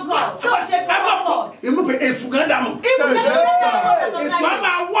fọwọ́ kàn. Tó ṣe fọwọ́ kàn. Ìmú pé èsù gan dàmú. Èsù á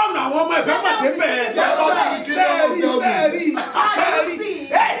máa wọ́n àwọn ọmọ ẹ̀fẹ́ máa dé bẹ́ẹ̀. Sẹ́ẹ̀rì.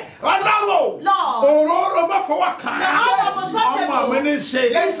 Ọlọ́run òróró bá fọwọ́ kàn. Ọmọ mi ní ṣe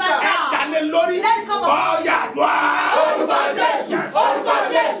ẹ̀dálẹ̀ lórí. Ọ̀yà àdúrà. Orúkọ Jésù, orúkọ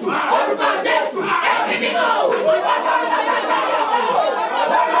Jésù, orúkọ Jésù, ẹ̀mí mímọ́.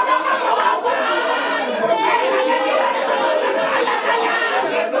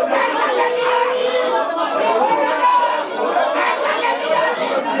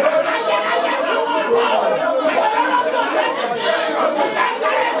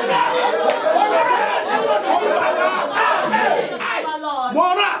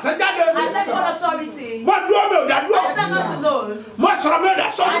 Mo dúró mi ò dá dúró. Mo sọ̀rọ̀ mi ò dá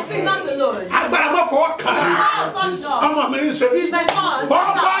sọ̀rọ̀. Agbára mo fọwọ́ kàn. Ọmọ mi ní ṣe.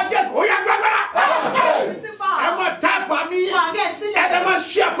 Bọ́ọ̀bọ́ jẹ́ kó yá gbàgbára. Ẹ mọ táàpù àmì ẹ̀dẹ̀ máa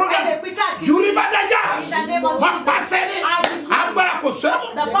ṣí program. Jùrí bá dájà. Wọ́n pàṣẹ ní. Agbára kò sẹ́mu.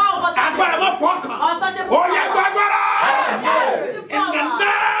 Agbára mo fọwọ́ kàn. Ó yá gbàgbára. In the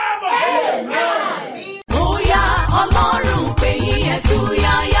name of Jesus. Bóyá Ọlọ́run pé yín tú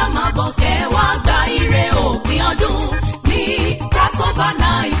yáyá máa bọ̀ kẹ́ wá gba ire òpin ọdún ní crossover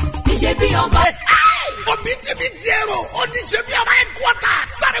night níṣẹ́ bí ọba. Òbítíbitì èrò oníṣẹ́bíọba headquarters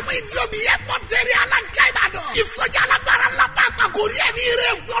Sárẹ́mú Ìdíòbí airport area Alákíá Ìbàdàn. Ìsọjí alágbára látàgbà kò rí ẹni ire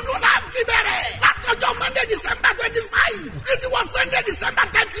ìgbọ́dún náà fi bẹ̀rẹ̀. Látọjọ́ Monday December 25 títí wọ Sunday December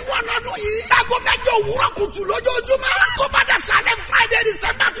 31 ọdún yìí. Láago 8 òwúrọ̀ kùtù lójoojúmọ́. Kó bá daṣálẹ̀ Friday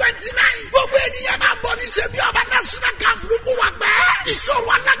December 29. Gbogbo ènìyàn máa bọ̀ níṣẹ́bíọba national camp lókun wà pẹ́. Ìṣòro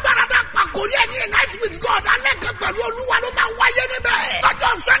alágbára dàpọ̀ kò rí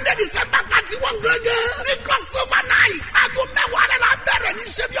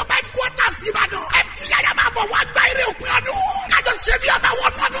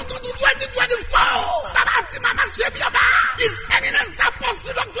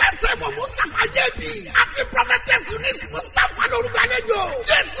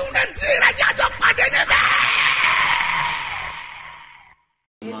Jésù retí rẹ̀ jájọ́ pàdé níbẹ̀.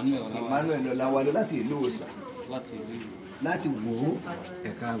 Emmanuel Ọláwálé láti ìlú Òòṣà láti wò ó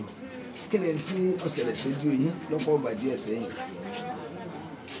ẹ̀ka rò kí ni tí ó ṣẹlẹ̀ sójú yín lọ́pọ̀ ọgbà díẹ̀ sẹ́yìn.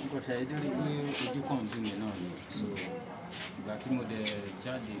 Mo ṣàyẹ̀dẹ́ rí pé ojú kan dùn mí náà so ìgbà tí mo dẹ̀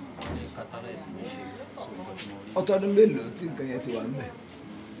jáde ní catalyst mi ṣe so ìgbà tí mo rí. Ọtọ́dún mélòó tí nǹkan yẹn ti wà ń bẹ̀?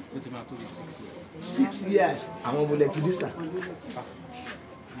 Ó ti máa tó bí 6 years. 6 years àwọn ọmọ ilẹ̀ ti dé sà.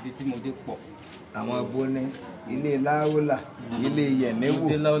 Ibi tí mo dé pọ̀. Àwọn abóni ilé láwùlà ilé yẹ̀mẹ́wò. Mo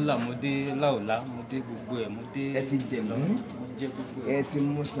dé láwùlà mo dé láwùlá mo dé gbogbo ẹ̀ mo dé. Ẹ ti jẹ̀mú jẹ gbogbo ẹ̀. ẹ ti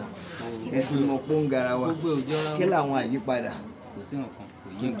mùsàn ẹ ti mọ pọ́ngara wa kí làwọn àyípadà. Kò sí nǹkan kò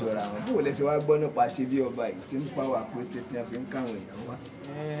yí nǹkan. Ìjọra wọn bó lẹ ṣe wá gbọ́ nípa ṣe bí ọba yìí tí ń pa wà pé tètè fi ń káwọn èèyàn wá.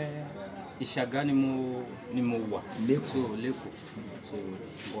 Ìṣàgá ni mo wà lẹ́kọ̀ọ́ so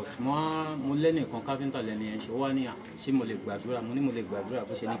but mo lẹ́nìkan káfíńtà lẹ́nu yẹn ṣe wá ní ṣé mo lè gbàdúrà mo ní mo lè gbàdúrà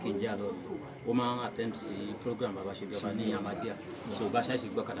bó ṣe ní kí n jẹ́ àlọ́ ó máa ń attend sí program Babasebioba ní Amadia so bá ṣáà ṣe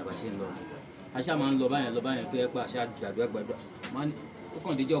gbọ́kadà bá ṣe ń lọ aṣáà máa ń lọ báyẹn tó yẹ pé aṣáà gbàdúrà ó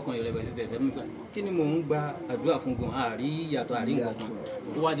kàn díjọ́ kan ìrẹ̀bẹ̀ sí tẹ̀fẹ́ mi pé kí ni mò ń gba àdúrà fún gan àrí yàtọ̀ àrí nǹkan kan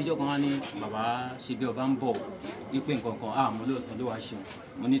ó wá díjọ́ kan wá ní Babasebioba ń bọ̀ wípé nǹkan kan àmọ́ ló wá ṣeun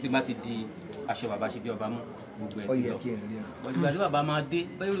mo ní tí bá ti di aṣọ Babasebioba mú gbogbo ẹ̀ ti lọ ìgbà tí bàbá máa dé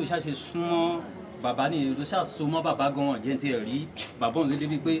báyìí olùṣà ṣe súnmọ́ bàbá ní olùṣà so mọ́ bàbá gan jẹ́ ti ẹ̀ rí bàbá òun tó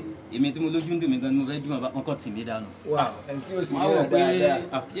débi pé èmi tí mo lójú ń dùn mí gan ni mo fẹ́ dùn wọn kàn tì mí dànù. wà ẹni tí ó sì rí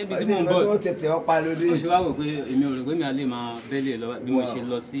dáadáa ṣé ibi tí mò ń bọ̀ ó tètè ọpa lóde. ó ṣe wá wò pé èmi ò rò pé mi à lè máa bẹ́lẹ̀ lọ bí mo ṣe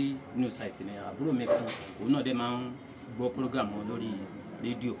lọ sí news site ni àbúrò mi kan òun náà dé máa ń gbọ́ program wọn lórí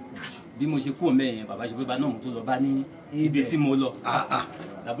rédíò bí mo ṣe kú òun bẹ́ẹ̀ yẹn Babasebioba náà mo tún lọ bá ní ibi tí mo lọ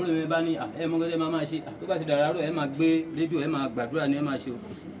àbúrò mi bá ní ẹ mọ gẹ́gẹ́ máa ṣe tó bá ti dàrá rò ẹ máa gbé rédíò ẹ máa gbàdúrà ni ẹ máa ṣe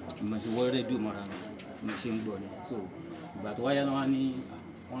mo ṣe wọ rédíò mọ́ra ni mo ṣe ń gbọ́ ni so ìgbà tó wáyé náà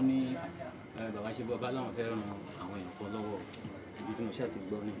wọ́n ní Babasebioba láwọn fẹ́ ran àwọn èèyàn kan lọ́wọ́ ibi tí mo ṣáà ti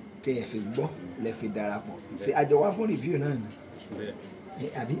gbọ́ ni. tẹ ẹ fi gbọ́ lẹ fi darapọ̀ ṣe àjọ wá fún rìvíù náà ni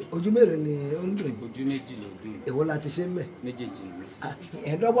àbí ojú mélòó ni ó ń dùn. ojú méjì ló dùn. èwo la ti ṣe ń bẹ̀. méjèèjì ni.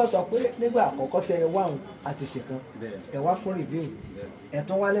 ẹ̀ẹ́dọ́gbọ́n sọ pé nígbà àkọ́kọ́ tẹ ẹ wá òun àti ṣe kan ẹ wá fún rìvíù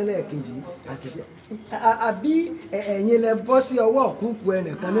ẹ̀tún wá lẹ́lẹ́ẹ̀kejì àti ṣe àbí ẹ̀yin lẹ bọ́ sí ọwọ́ òkúùkù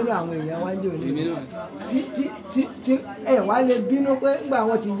ẹnìkan nínú àwọn èèyàn wájú òní tí ẹ wá lè bínú pé ńgbà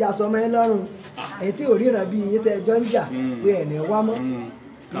wọn ti ya sọmọ ẹ lọ́rùn èyí tí ò ríran bí iye tẹ ẹjọ́ ń jà pé ẹ̀nì wá mọ́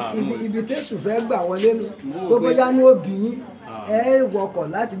ibi tẹ̀sùn fẹ́ gbà wọlé nu pé bóyá ní òbí yín ẹ wọkọ̀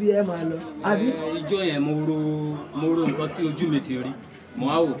láti bí ẹ máa lọ. ìjọ yẹn mo ro nǹkan tí ojú mi ti rí mo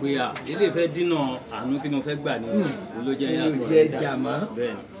á wò pé ilé ìfẹ́ dínà àánú tí mo fẹ́ gbà ní olójẹ́ yẹn aṣọ rẹ̀ dá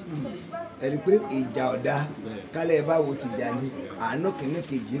bẹ́ẹ̀ ẹni pé ìjà ọ̀dà kálẹ̀ ẹ bá wo ti jà ní àánú kìíní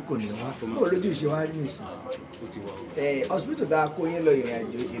kejì kò ní wá kó lójú ìṣe wá rí nìsín. hospital tá a kó yín lọ ìrìn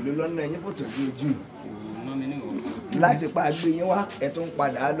àjò èlò lọ́nà yín fòtò bí ojú láti pa gbé yín wá ẹ tún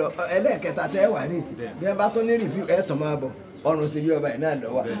padà lọ ẹlẹ́ẹ̀kẹta tẹ́ wà ní bí ẹ bá tún ní rìvíw ẹ tún máa bọ̀ ọrùn sí bí ọba yìí náà lọ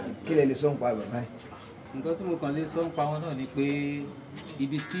wà kí lè sọ ń pa bàbá yìí. nǹkan tí mo kàn lè sọ ń pa wọn náà ni pé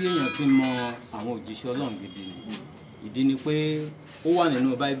ibi tí èèyàn ti mọ àwọn òjíṣẹ́ Ọlọ́run gidi ni ìdí ni pé ó wà nínú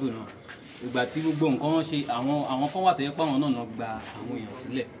báíbù náà ìgbà tí gbogbo nǹkan ṣe àwọn kan wà tó yẹ pé àwọn náà gba àwọn èèyàn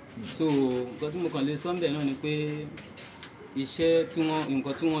sílẹ̀ so nǹkan tí mo kàn lè sọ ń bẹ̀ náà ni pé iṣẹ́ tí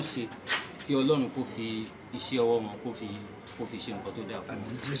nǹkan tí wọ́n ṣe kí Ọlọ́run kó fi iṣẹ́ ọwọ́ wọn kó fi ṣe nǹkan tó dáa fún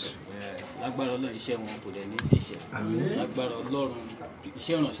lágbára Ọlọ́run iṣẹ́ wọn kò dẹ̀ ní iṣẹ́ lágbára Ọlọ́run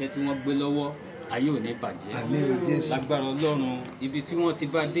iṣẹ́ ìrànṣẹ́ tí wọ́n gbé lọ́wọ́ ayé ò ní bàjẹ́ lágbára Ọlọ́run ibi tí wọ́n ti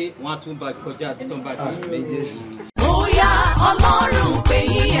bá dé wọ́n á tún bá kọjá àbí tó ń bá dé. bóyá Ọlọ́run pé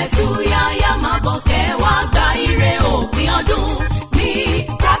yíyẹ tú yáyá máa bọ̀ kẹ́ wá gba ire òpin ọdún ní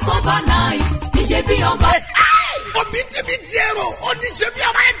Passover night Babasebioba. Òbítíbitì èrò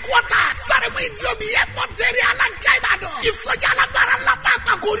Babasebioba headquarters Sárẹ́mú Ìdíòbí airport area Alága Ìbàdàn. Ìsọjí alágbára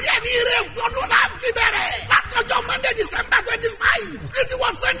látàgbà kò rí ẹni ire gbọ́dún náà fi bẹ̀rẹ̀. Látọjọ́ Monday December 25 títí wọ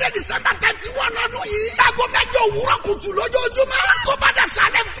Sunday December 31 ọdún yìí. Láago 8 òwúrọ̀ kùtù lójoojúmọ́. Kó bá dà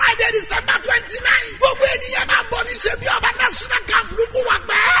sálẹ̀ Friday December 29. Gbogbo ènìyàn máa bọ̀ ní Babasebioba National Camp lóko wà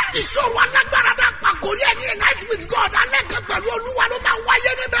gbẹ́. Ìṣòro alágbára dàgbà kò rí ẹni night with God alẹ́ kan pẹ̀lú Olúwa ló máa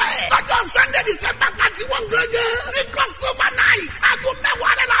wáyé níbẹ̀. Lọ́jọ́ Sunday December 31 gẹ́gẹ́. Ní crossover night. Aago 10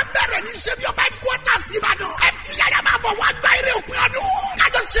 alẹ́ la bẹ̀rẹ̀ ní Babasebioba headquarters Ìbàdàn. Ẹ̀tú yàyà máa bọ̀ wá gba ire òpin ọdún.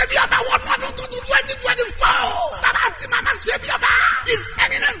 Kájọ Babasebioba wọnú ọdún tuntun 2024. Bàbá àti màmá Babasebioba. His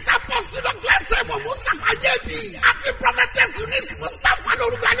Eminence Apostle Dr. S.M.O. Mustapha J.B. àti Prophetess Eunice Mustapha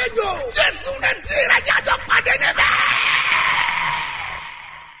lórúkàlejò. Jésù rẹ̀ tí ìrajà jọ pàdé níbẹ̀.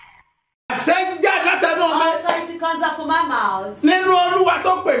 Authority comes out from my mouth. Nínú Olúwa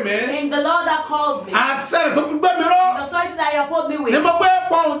tó pè mí. In the Lord that called me. Àṣẹ tó fi gbé mi ró. The authority that you put me with. Ní mo pé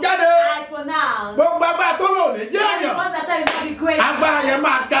fọ́hùn agbára tó lò ní jẹ́ èèyàn agbára yẹn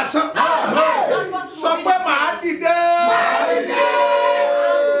máa dasán sọ pé màá dìde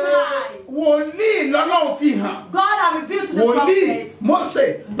wòlíì lọ́lọ́run fi hàn wòlíì Mósè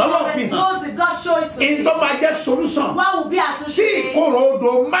lọ́lọ́run fi hàn ìtọ́ máa jẹ́ solution sí ìkorò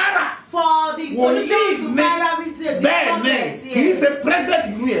odò Mara. For the solution to marriage, he is a president.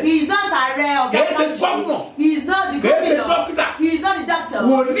 He is not a rare of the country. He is not the governor. He is not the doctor.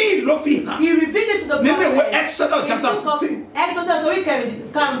 He revealed it to the prophet. Exodus chapter 15. Exodus,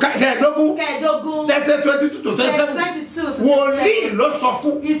 let's say 22 to 27.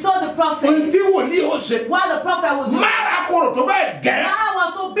 He told the prophet what the prophet would do. Mara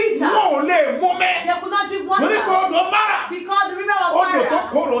was so bitter. They could not drink water because the river of Mara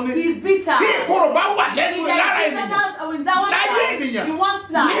is bitter. In one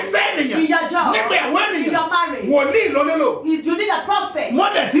splash, in your job, in your marriage, you need a prophet. Now,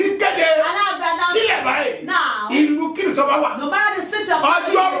 no matter the city of the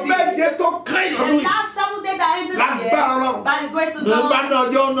last 7 days that end this year, by the grace of God,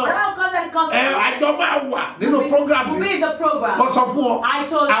 we'll be in the program. I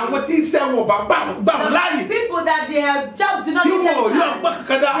told you, the people that their job do not get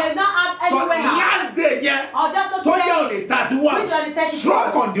they not have anywhere last day, or just which are the 31st,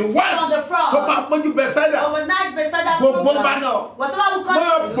 stroke on the one, on the front, overnight beside that program, whatever will come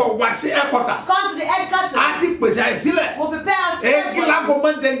to the headquarters, we'll prepare ourselves in the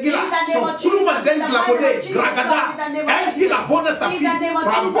name of Jesus, in the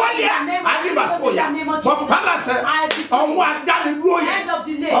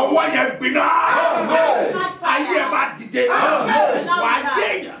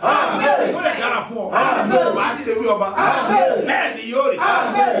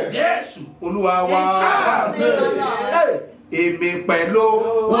Jésù Olúwa wa. Èmi pẹ̀lú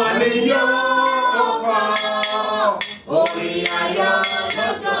wọn ni yóò kọ́ orin ayọ̀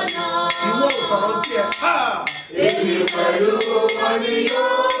lọ́jọ́ náà. Ìwọ sọ̀rọ̀ tiẹ̀. Èmi pẹ̀lú wọn ni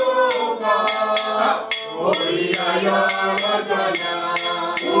yóò kọ́ orin ayọ̀ lọ́jọ́ náà.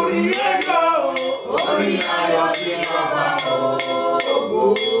 Orin ayọ̀ ti lọ́ba ògo.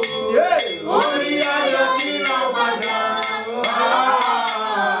 Orin ayọ̀ ti lọ́ba náà.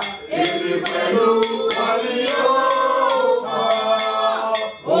 Èmi pẹ̀lú wọn ni yóò kọ́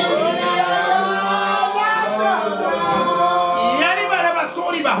orin ayọ̀ lọ́jọ́ náà. Ìyẹn ní bàrẹ̀ bá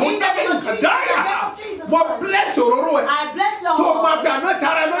sórí bá hún dábẹ́ ìkàdáyà. Mo bless òróró ẹ̀. Tó máa fi àná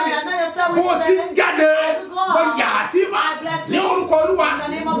tara lónìí. Bó ti ń jáde. Mo yà á sí ma. Ní orúkọ Olúwa.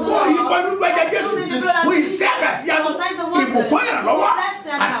 Mo yí pẹ̀lú ẹ̀jẹ̀ Jésù. Fún iṣẹ́ àgbà tí a lọ. Ìbùkún ìrànlọ́wọ́.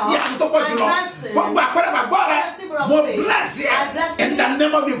 Àti àtúntò jùlọ. Mo gbà pẹ́rẹ́ bàgbọ́ rẹ̀. Mo bless you. In the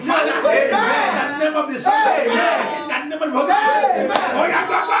name of the Father. Amen. In the name of the Son. Amen. In the name of the Holy Spirit. Oya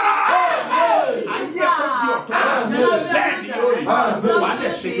gbàgbọ́ra. Ayé kò di ọ̀tọ̀. Bẹ́ẹ̀ ni yóò rí. Wà á lè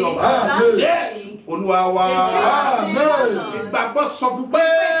ṣe bí ọba. Jésù Olúwa wa. Ìgbàgbọ́ sọ fún pé.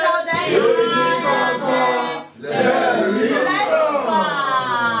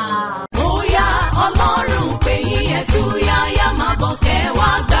 Bóyá Ọlọ́run pè yín ẹ tú yáyá máa bọ̀ kẹ́ wá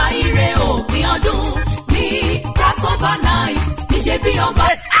gba ire òpin ọdún ní Passover night níṣẹ́ bí ọba.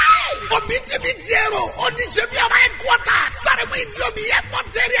 Òbítíbitì èrò Oníṣebíọba headquarters Sárẹ́mú Ìdíòbí airport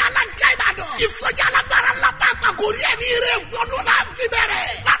area Alága Ìbàdàn. Ìsọjí alágbára ńlá tá a pàkórí ẹ̀ ní ire ọdún náà fi bẹ̀rẹ̀.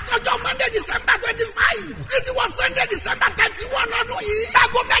 Látọjọ́ Monday December 25 títí wọ Sunday December 31 ọdún yìí.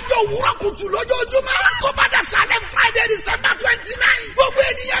 Láago 8 òwúrọ̀ kùtù lójoojúmọ́. Kó bá dàṣálẹ̀ Friday December 29. Gbogbo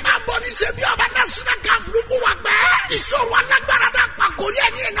ènìyàn máa bọ̀ Oníṣebíọba national camp lùkù wà pẹ́. Ìṣòro alágbára tá a pàkórí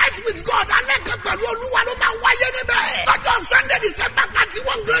ẹ̀ ní night with God alẹ́ kan pẹ̀lú Olúwa ló máa wáyé níbẹ̀. Lọ́jọ́ Sunday December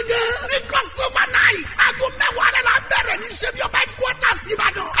 31 gẹ́gẹ́. Ní crossover night. Aago 10 alẹ́ la bẹ̀rẹ̀ ní Ṣebíọba headquarters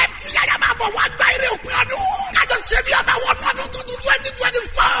Ìbàdàn. Ẹ̀tú yàyà máa bọ̀ wá gba ire òpin ọdún. Kájọ Ṣebíọba wọnú ọdún tuntun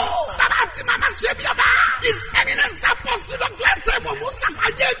 2024. Bàbá àti màmá Ṣebíọba. His Eminence Apostle Dr. S.M.O. Mustapha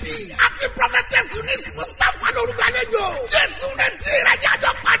J.B. àti Prophetess Eunice Mustapha lórúkàlejò. Jésù retí ìrẹ́jẹ́ àjọ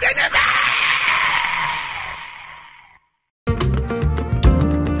pàdé níbẹ̀.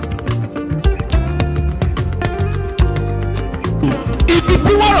 Ibi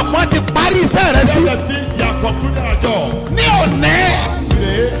tí wọ́n rò pọ́n ti parí iṣẹ́ rẹ sí. Ní òní,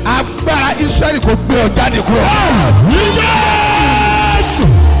 agbára Ísírẹ́lì kò gbé ọ jáde kúrò. Jésù.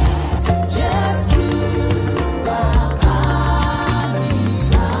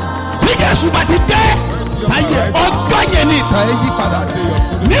 Bí Jésù bá ti dé, ayé ọjọ́ yẹn ní ìtàn ẹ̀ yí padà.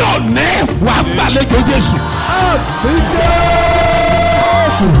 Ní òní, wà á gbàlejò Jésù.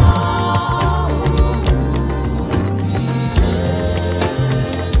 Jésù.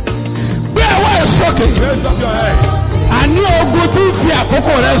 Raise up your head. Àní ogun tí ń fi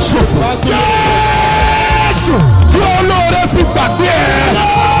àkókò rẹ ṣòfò. tí olóore fi gbàgbé ẹ̀.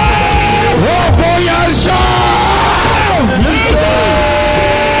 Ogun yẹn ṣá.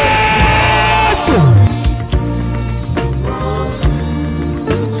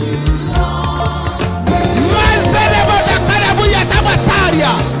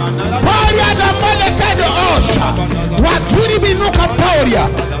 Waturi binuka pauria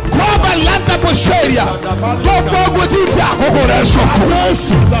koba lanta posheria gbogbo ogun tí fi àkókò rẹ̀ ṣòfò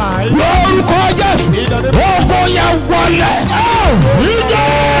lórúkọ Jésù ogun yẹn wọlé.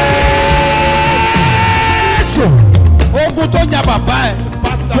 Ogun tó jà bàbá ẹ̀,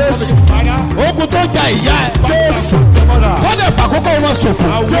 ogun tó jà ìyá ẹ̀, wọ́n lè fàkókò wọn ṣòfò,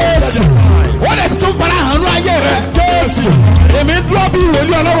 wọ́n lè tún fara hàn ní ayé rẹ̀. Èmi dúró bí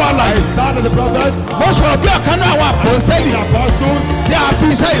wòlíì Ọlọ́run alààyè. Mo sọ̀rọ̀ bí ọ̀kan náà àwọn àpòstélì tí a fi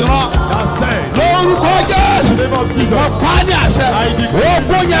iṣẹ́ ìran lórúkọ Jésù. Wọ́n pa á ní àṣẹ.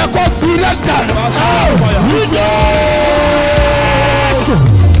 Ogun yẹn kó gbilẹ̀ dànù.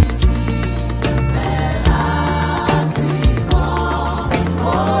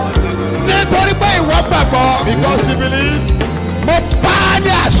 Nítorí pé ìwọ gbàgbọ́. Because you believe. Mo pa á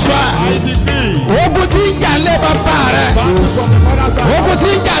ní àṣẹ. Ogun tí ń jà lé bàbá rẹ̀. Ogun tí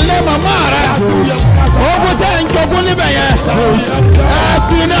ń jà lé màmá rẹ̀. Ogun tí ń jogún níbẹ̀ yẹn. Ẹ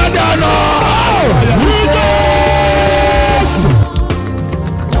gbiná dànù.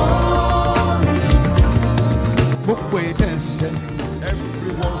 Gbogbo èyí tẹ̀ ń ṣiṣẹ́.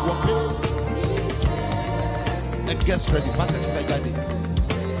 Everyone working. Ẹ get ready. Pásítọ̀ ti fẹ́ jáde.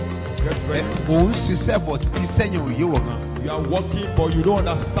 Get ready. Òun ṣiṣẹ́ but iṣẹ́ yẹn ò yé wọ̀ gan. You are working but you don't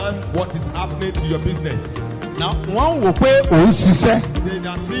understand what is happening to your business. Now wọ́n wò pé òun ṣiṣẹ́. They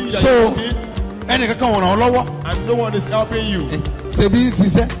are seeing that So you're working ẹnìkankan wọ̀n ràn ọ́ lọ́wọ́. and no one is helping you. Ṣebí ń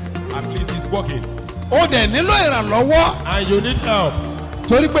ṣiṣẹ́. At least he's working. Ó dẹ̀ nílò ìrànlọ́wọ́. And you need help.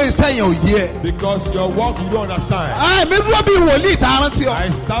 Torí pé iṣẹ́ yẹn ò yé ẹ. Because your work you don't understand. Mi dúró bí wòlíì tá a rántí ọ. I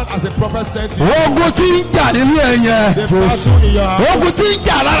stand as a prophet sent to you. Ogun tí ń jà nínú ẹ yẹn. The battle in your house. Ogun tí ń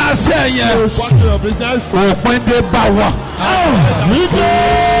jà lára ṣẹ́ ẹ yẹn. What your business? Òpin dé bá wọn.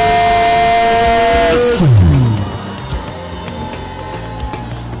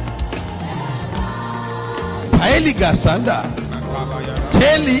 Paeli gasanda.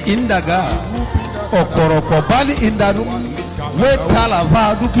 Teli indaga. Okoroko bali indanu. Wetala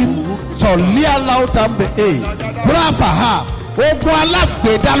vadukin. Solia lautambe e. Brapa ha. Ogun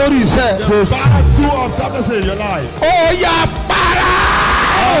alágbèdá lórí iṣẹ́. Battle of darkness in your life. Ó yá para.